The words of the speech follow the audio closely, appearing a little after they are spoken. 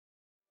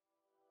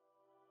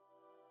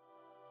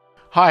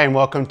Hi and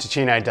welcome to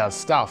Chino Does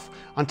Stuff.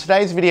 On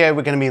today's video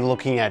we're going to be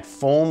looking at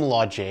form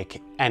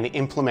logic and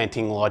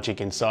implementing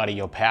logic inside of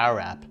your Power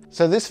App.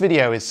 So this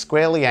video is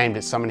squarely aimed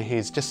at someone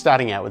who's just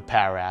starting out with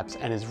Power Apps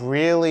and is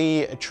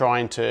really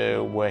trying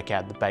to work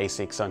out the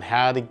basics on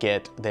how to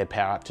get their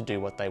Power App to do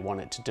what they want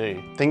it to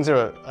do. Things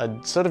are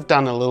sort of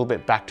done a little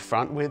bit back to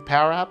front with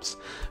Power Apps,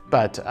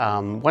 but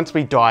once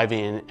we dive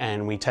in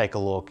and we take a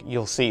look,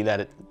 you'll see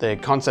that the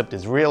concept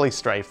is really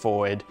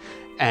straightforward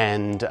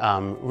and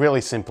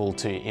really simple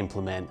to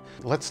implement.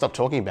 Let's stop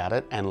talking about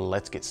it and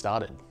let's get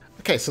started.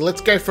 Okay, so let's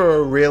go for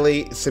a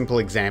really simple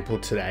example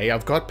today.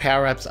 I've got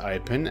Power Apps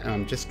open and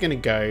I'm just gonna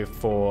go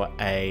for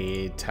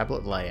a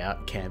tablet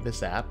layout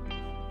canvas app.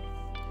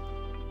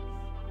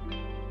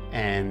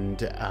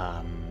 And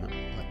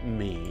let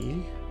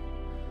me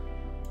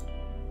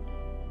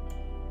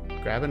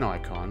grab an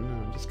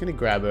icon. I'm just gonna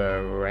grab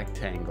a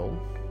rectangle.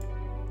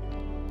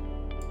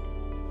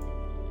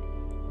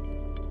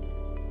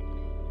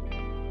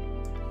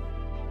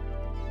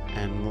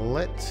 And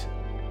let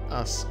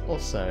us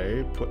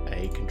also put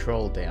a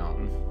control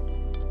down.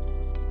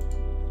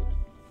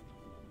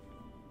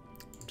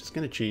 I'm just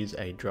going to choose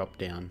a drop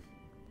down.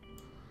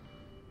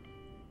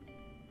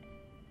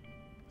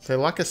 So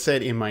like I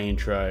said in my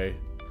intro,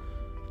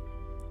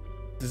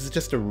 this is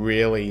just a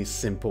really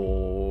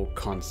simple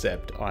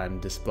concept I'm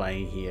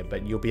displaying here,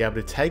 but you'll be able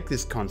to take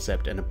this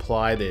concept and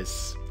apply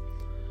this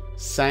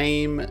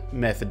same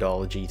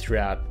methodology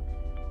throughout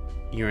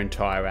your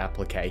entire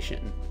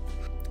application.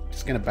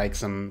 Just going to bake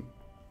some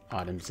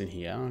items in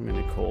here.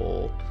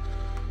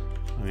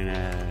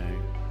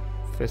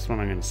 First one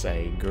I'm going to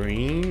say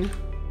green.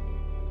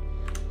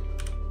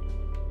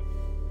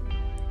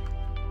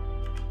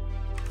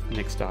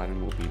 Next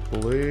item will be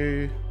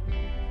blue.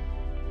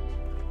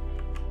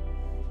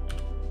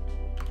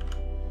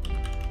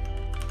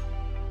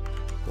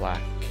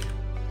 Black.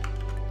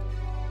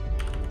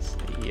 Let's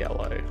say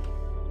yellow.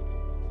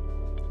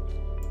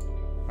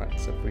 Alright,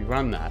 so if we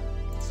run that,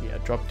 so yeah,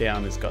 drop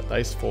down has got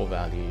those 4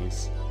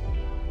 values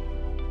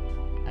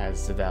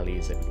as the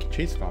values that we can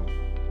choose from.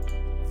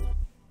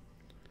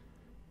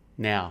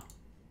 Now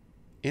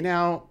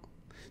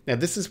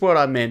this is what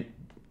I meant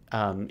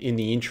in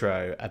the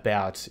intro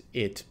about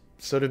it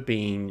sort of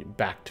being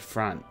back to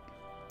front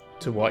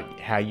to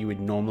how you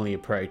would normally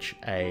approach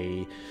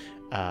a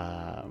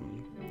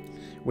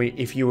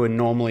if you were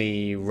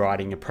normally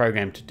writing a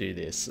program to do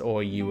this,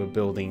 or you were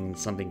building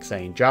something,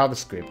 say in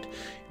JavaScript,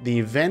 the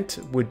event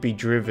would be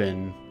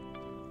driven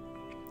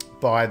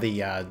by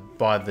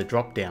the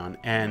drop down,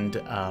 and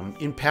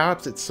in Power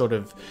Apps it's sort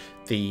of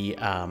the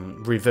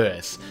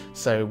reverse.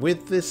 So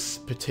with this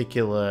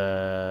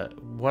particular,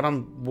 what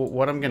I'm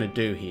going to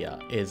do here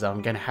is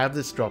I'm going to have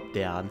this drop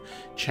down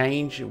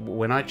change.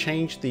 When I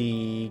change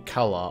the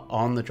color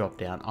on the drop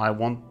down, I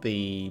want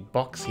the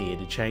box here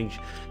to change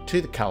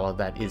to the color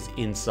that is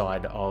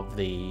inside of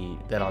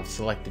that I've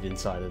selected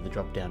inside of the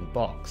drop down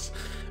box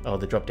or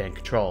the drop down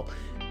control.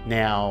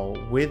 Now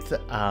with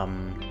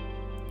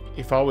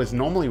if I was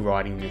normally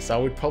writing this, I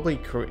would probably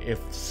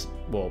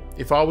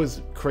if I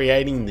was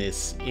creating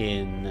this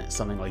in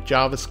something like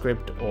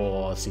JavaScript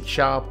or C#,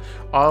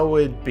 I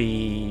would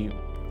be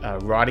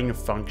writing a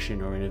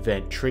function or an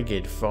event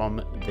triggered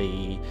from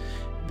the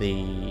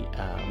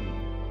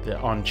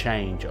on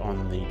change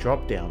on the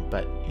drop down.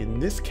 But in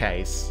this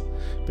case,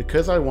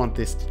 because I want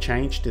this to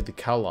change to the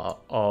color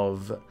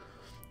of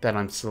that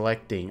I'm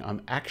selecting,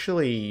 I'm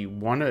actually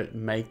want to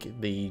make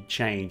the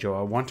change, or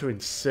I want to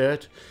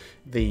insert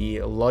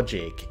the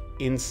logic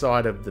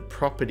inside of the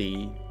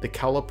property, the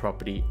color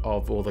property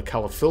of, or the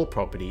color fill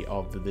property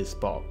of this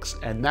box.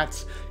 And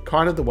that's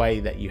kind of the way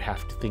that you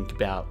have to think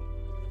about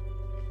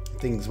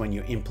things when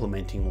you're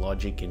implementing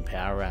logic in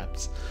Power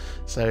Apps.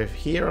 So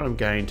here I'm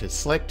going to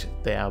select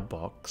our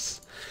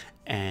box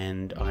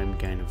and I'm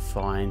going to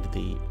find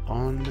the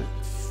on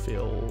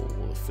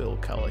fill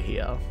color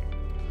here.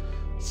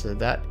 So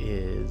that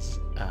is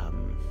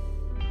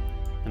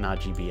an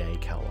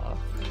RGBA color.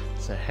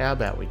 So how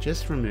about we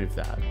just remove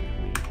that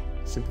and we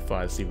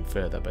simplify this even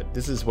further, but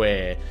this is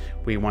where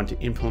we want to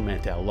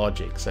implement our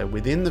logic. So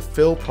within the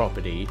fill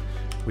property,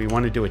 we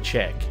want to do a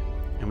check,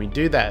 and we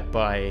do that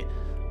by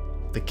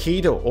the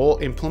key to all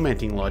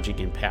implementing logic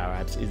in Power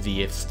Apps is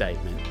the if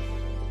statement,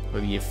 or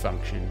the if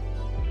function.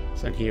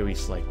 So here we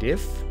select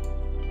if.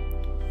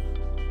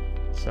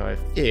 So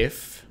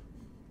if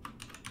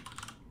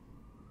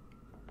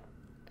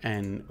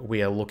and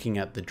we are looking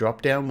at the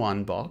drop down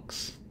 1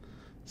 box.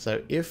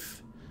 So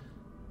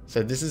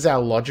this is our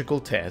logical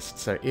test.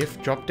 So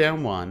if drop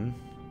down 1,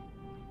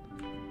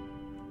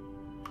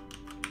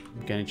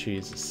 I'm going to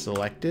choose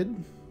selected,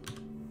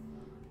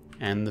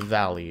 and the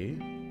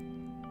value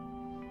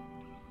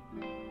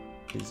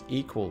is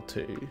equal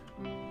to,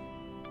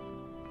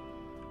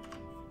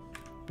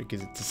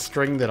 because it's a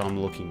string that I'm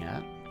looking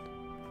at,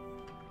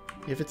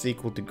 if it's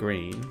equal to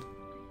green,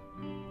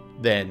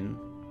 then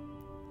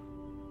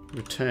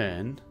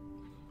return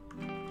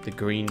the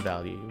green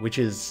value, which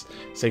is,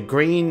 so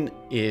green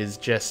is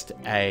just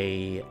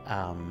a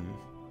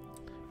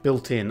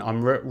built in,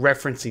 I'm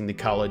referencing the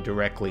color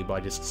directly by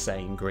just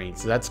saying green.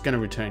 So that's going to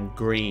return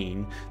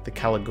green, the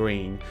color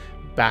green,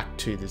 back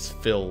to this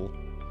fill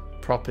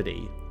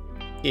property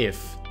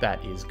if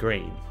that is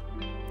green.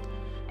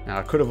 Now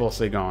I could have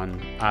also gone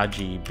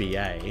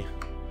RGBA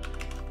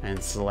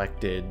and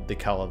selected the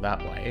color that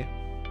way,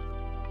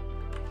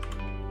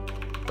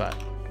 but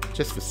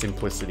just for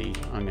simplicity,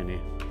 I'm going to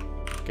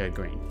go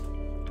green.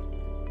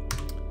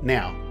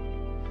 Now,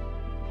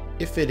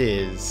 if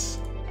it's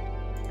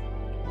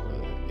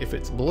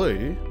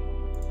blue,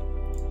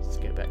 let's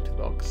go back to the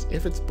box.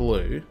 If it's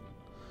blue,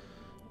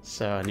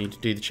 so I need to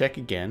do the check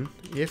again.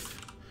 If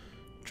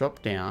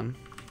Dropdown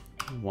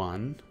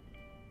 1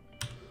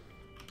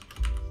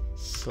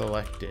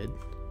 selected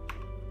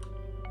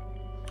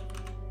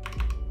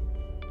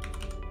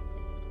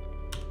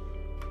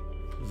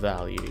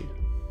value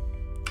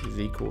is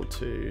equal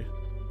to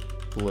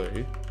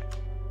blue,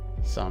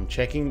 so I'm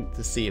checking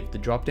to see if the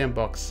drop-down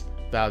box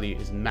value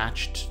is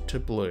matched to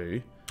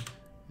blue,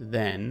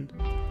 then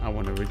I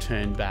want to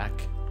return back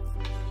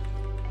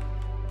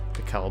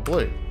the color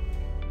blue.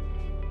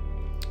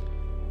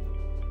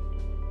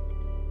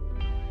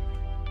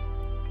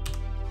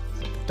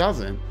 So if it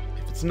doesn't,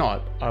 if it's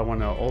not, I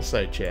want to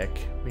also check,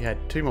 we had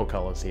two more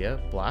colors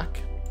here,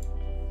 black.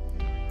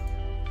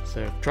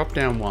 So if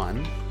drop-down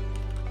 1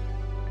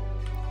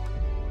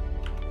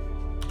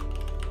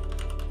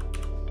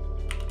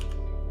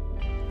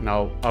 and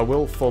I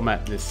will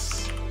format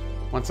this,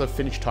 once I've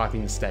finished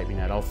typing the statement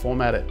out, I'll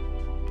format it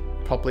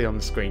properly on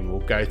the screen.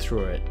 We'll go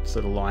through it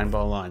sort of line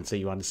by line so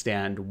you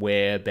understand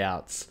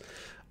whereabouts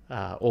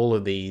all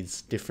of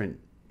these different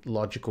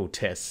logical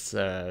tests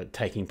are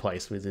taking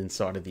place within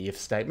inside of the if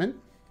statement.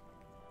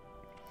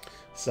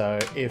 So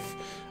if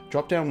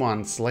dropdown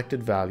 1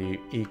 selected value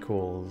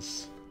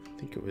equals, I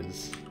think it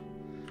was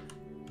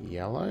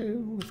yellow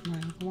was my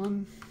other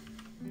one,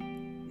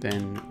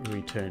 then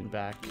return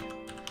back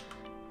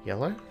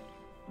yellow.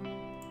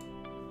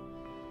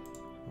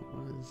 What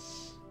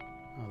was,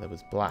 oh, there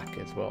was black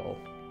as well.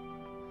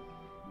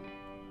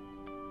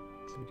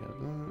 So we go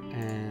there,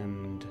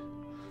 and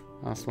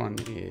last one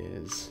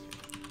is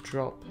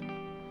drop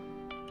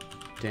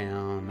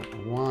down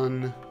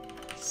 1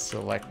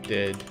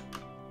 selected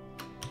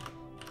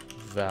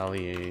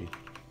value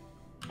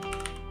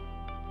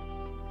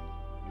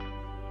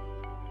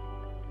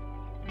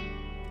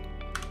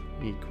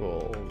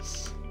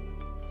equals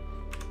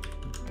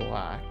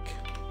black,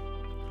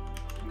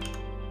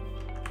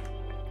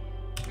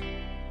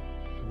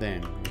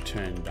 then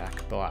return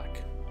back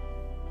black.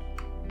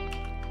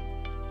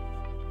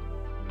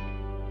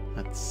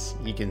 That's,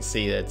 you can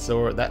see that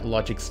that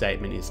logic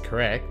statement is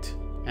correct,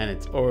 and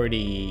it's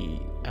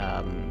already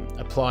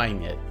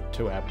applying it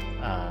to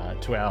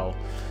our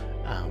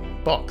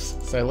box.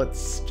 So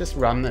let's just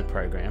run the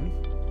program.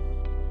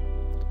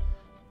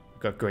 We've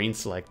got green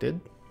selected.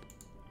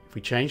 If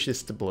we change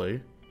this to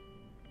blue,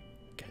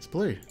 it goes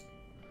blue.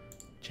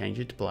 Change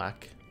it to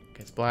black, it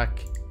goes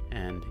black,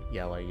 and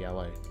yellow,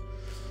 yellow.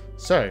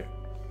 So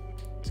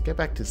let's go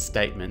back to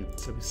statement.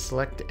 So we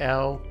select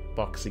our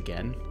box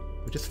again.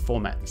 We'll just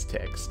format this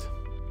text.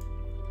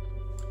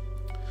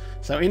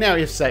 So in our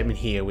if statement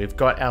here, we've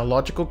got our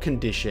logical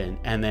condition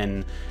and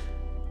then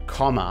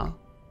comma,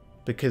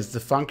 because the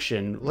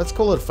function, let's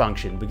call it a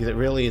function because it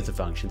really is a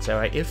function. So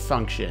our if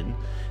function,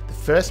 the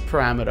first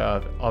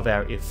parameter of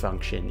our if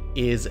function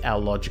is our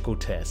logical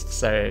test.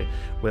 So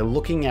we're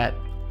looking at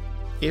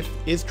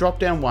is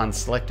dropdown 1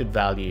 selected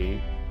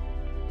value,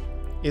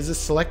 is the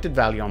selected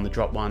value on the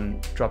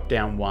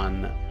dropdown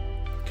 1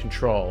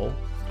 control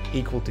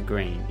equal to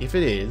green? If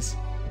it is,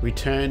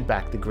 return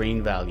back the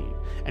green value.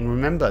 And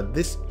remember,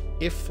 this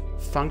if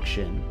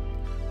function,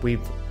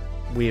 we've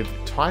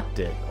typed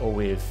it, or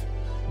we've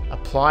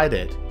applied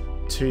it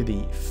to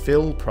the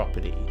fill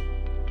property.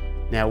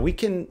 Now we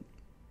can,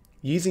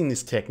 using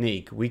this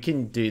technique, we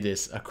can do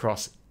this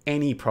across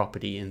any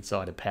property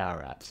inside of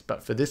Power Apps,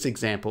 but for this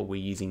example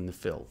we're using the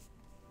fill.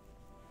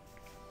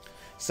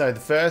 So the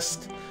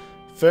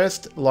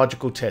first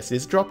logical test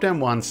is dropdown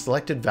 1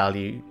 selected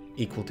value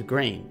equal to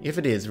green. If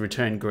it is,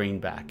 return green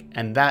back,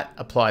 and that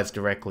applies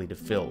directly to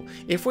fill.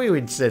 If we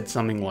had said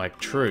something like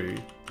true,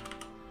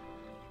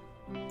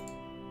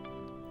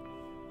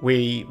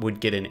 we would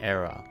get an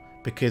error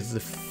because the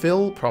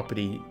fill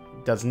property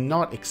does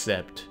not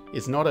accept,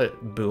 is not a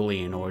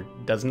boolean, or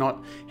does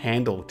not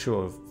handle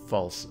true or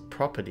false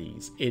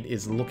properties. It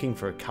is looking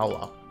for a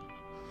color.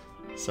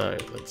 So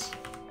let's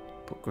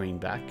put green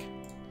back.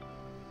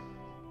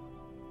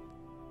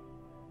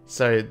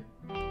 So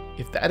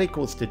if that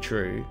equals to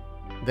true,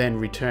 then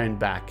return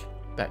back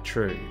that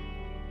true.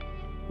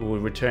 We'll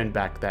return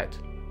back that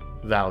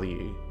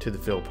value to the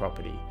fill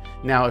property.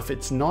 Now if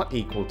it's not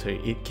equal to,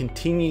 it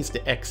continues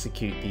to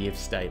execute the if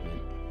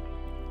statement,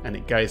 and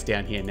it goes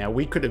down here. Now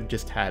we could have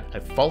just had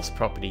a false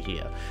property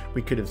here.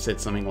 We could have said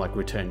something like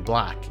return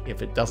black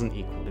if it doesn't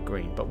equal to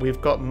green, but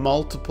we've got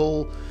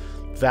multiple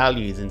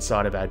values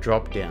inside of our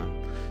drop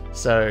down.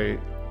 So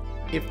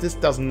if this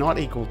does not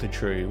equal to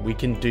true, we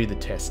can do the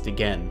test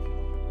again.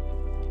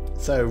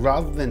 So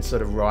rather than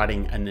sort of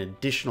writing an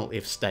additional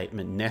if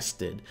statement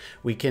nested,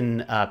 we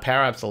can,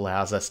 Power Apps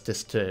allows us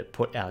just to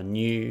put our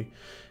new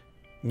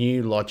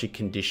logic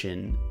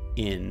condition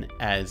in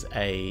as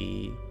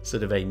a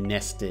sort of a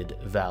nested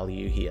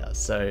value here.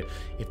 So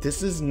if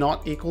this is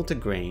not equal to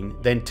green,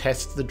 then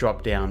test the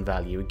drop down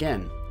value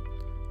again.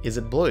 Is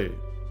it blue?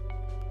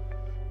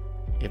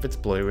 If it's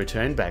blue,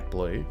 return back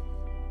blue.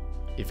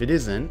 If it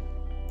isn't,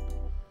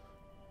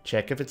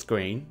 check if it's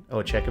green,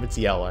 or check if it's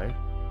yellow.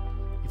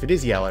 If it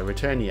is yellow,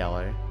 return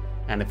yellow.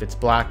 And if it's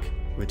black,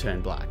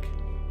 return black.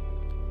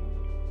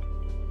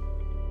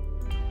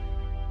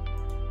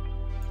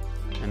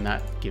 And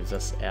that gives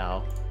us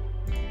our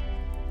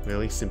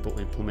really simple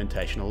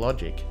implementation of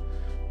logic.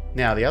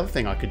 Now, the other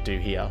thing I could do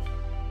here,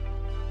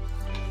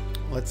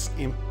 let's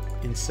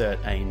insert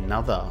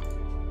another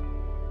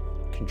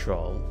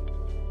control.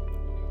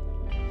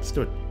 Let's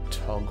do a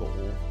toggle.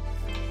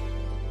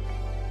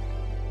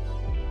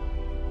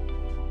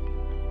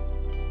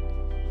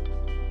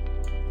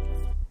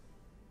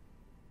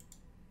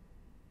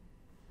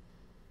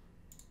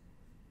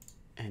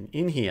 And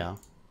in here,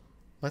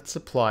 let's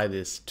apply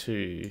this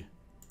to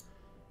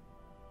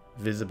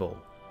visible,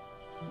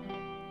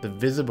 the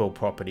visible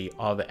property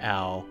of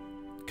our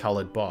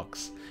colored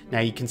box.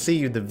 Now you can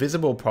see the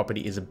visible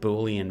property is a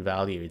Boolean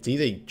value. It's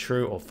either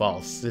true or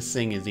false. This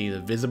thing is either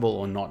visible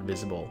or not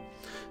visible.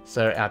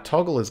 So our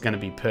toggle is going to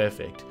be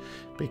perfect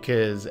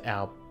because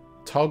our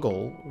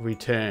toggle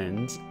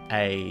returns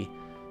a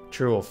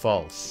true or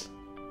false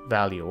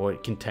value, or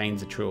it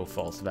contains a true or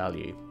false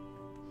value.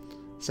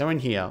 So in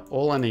here,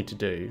 all I need to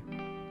do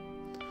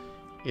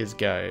is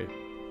go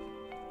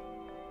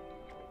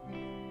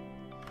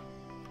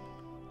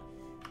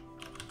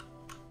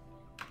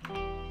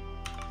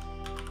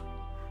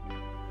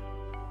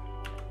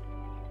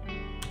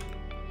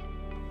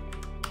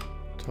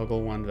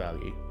toggle one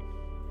value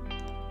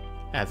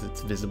as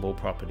its visible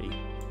property.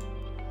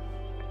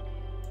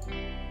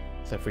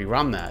 So if we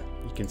run that,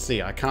 you can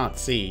see I can't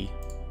see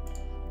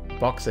the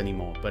box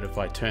anymore, but if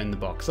I turn the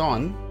box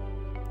on,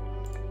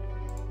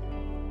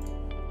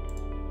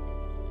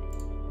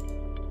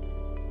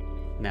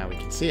 now we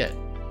can see it.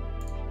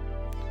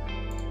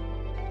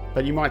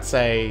 But you might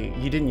say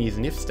you didn't use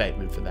an if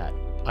statement for that.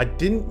 I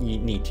didn't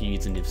need to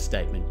use an if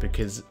statement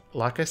because,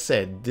 like I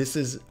said,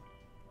 this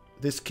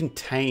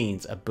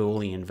contains a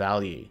Boolean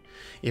value.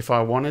 If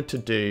I wanted to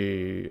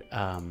do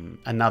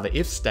another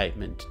if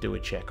statement to do a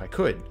check, I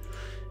could.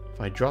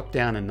 If I drop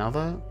down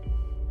another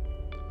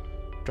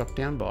drop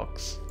down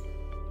box,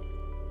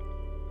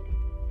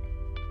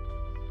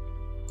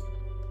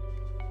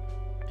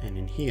 and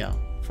in here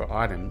for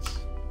items,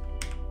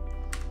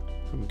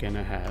 I'm going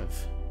to have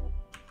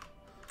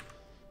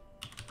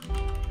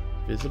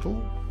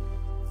visible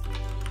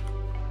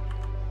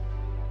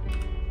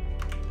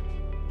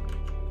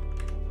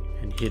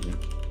and hidden.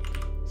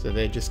 So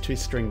they're just two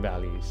string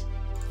values.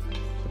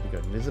 So we've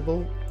got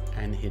visible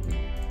and hidden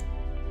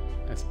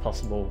as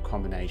possible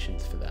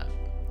combinations for that.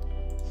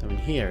 So in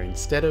here,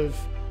 instead of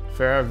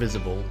for our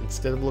visible,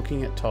 instead of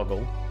looking at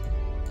toggle,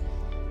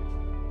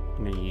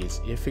 I'm going to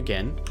use if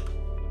again.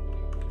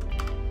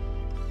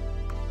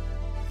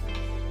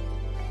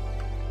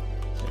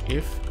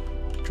 If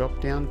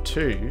drop down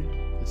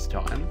 2 this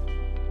time,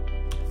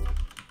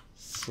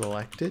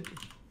 selected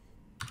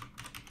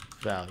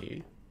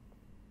value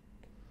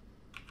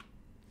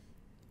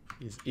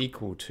is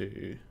equal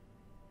to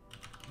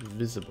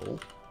visible,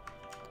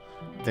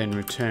 then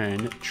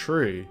return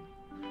true,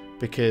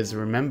 because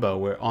remember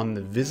we're on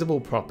the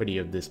visible property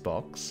of this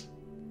box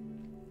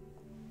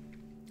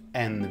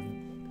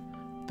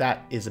and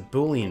that is a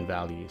Boolean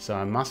value, so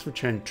I must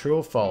return true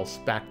or false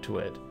back to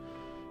it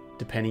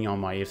depending on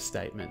my if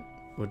statement,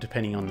 or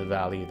depending on the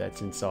value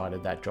that's inside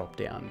of that drop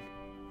down.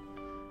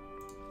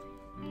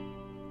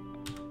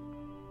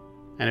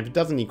 And if it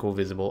doesn't equal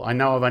visible, I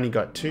know I've only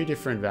got two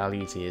different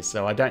values here,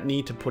 so I don't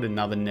need to put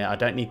another I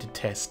don't need to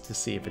test to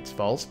see if it's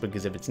false,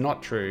 because if it's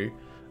not true,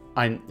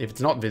 if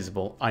it's not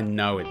visible, I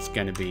know it's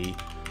going to be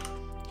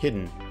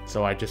hidden,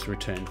 so I just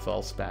return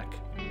false back.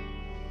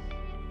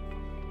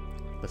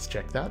 Let's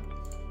check that.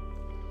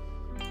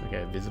 I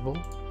go visible,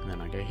 and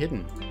then I go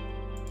hidden.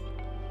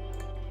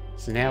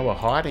 So now we're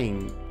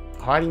hiding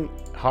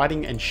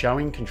and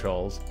showing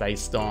controls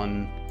based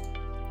on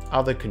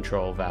other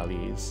control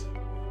values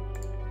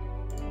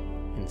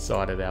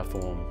inside of our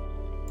form.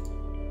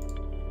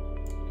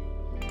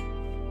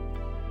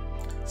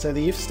 So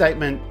the if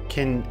statement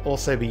can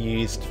also be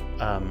used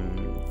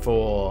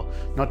for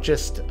not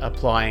just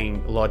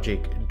applying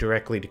logic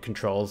directly to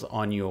controls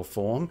on your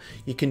form.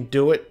 You can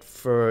do it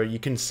for, you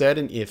can insert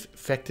an if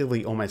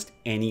effectively almost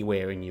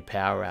anywhere in your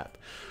Power App.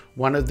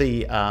 One of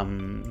the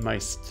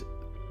most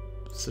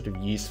sort of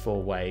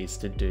useful ways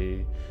to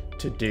do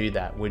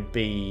that would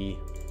be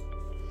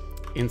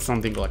in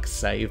something like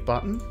save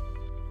button.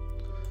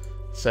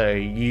 So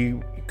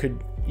you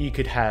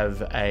could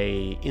have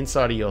a,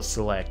 inside of your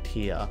select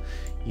here,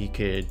 you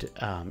could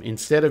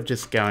instead of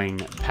just going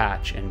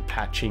patch and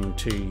patching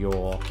to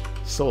your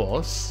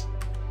source,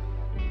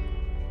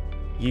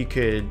 you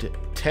could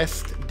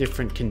test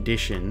different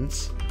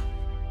conditions.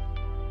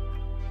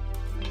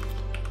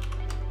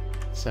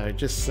 So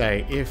just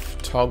say if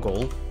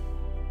toggle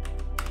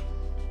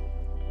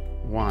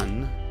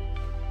 1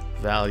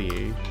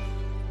 value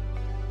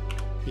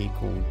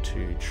equal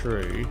to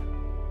true,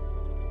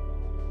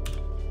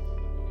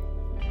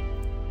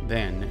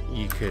 then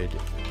you could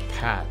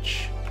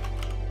patch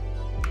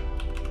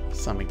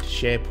something to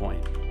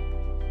SharePoint.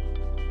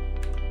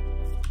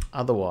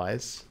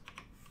 Otherwise,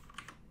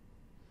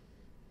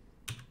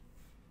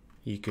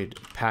 you could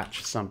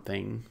patch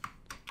something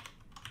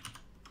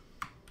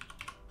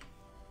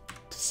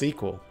to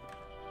SQL.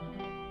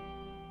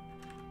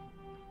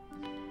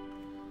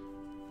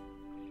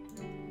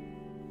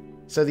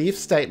 So the if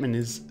statement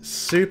is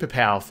super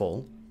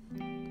powerful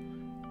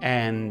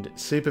and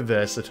super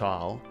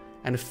versatile,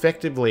 and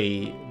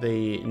effectively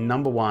the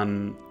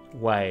 #1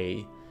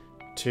 way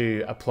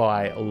to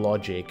apply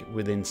logic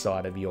within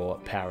inside of your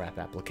Power App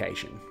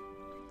application.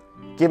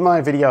 Give my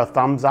video a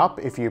thumbs up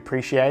if you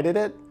appreciated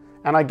it,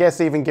 and I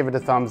guess even give it a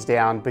thumbs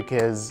down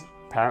because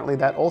apparently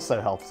that also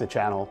helps the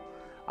channel.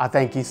 I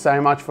thank you so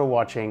much for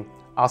watching.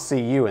 I'll see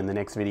you in the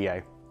next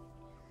video.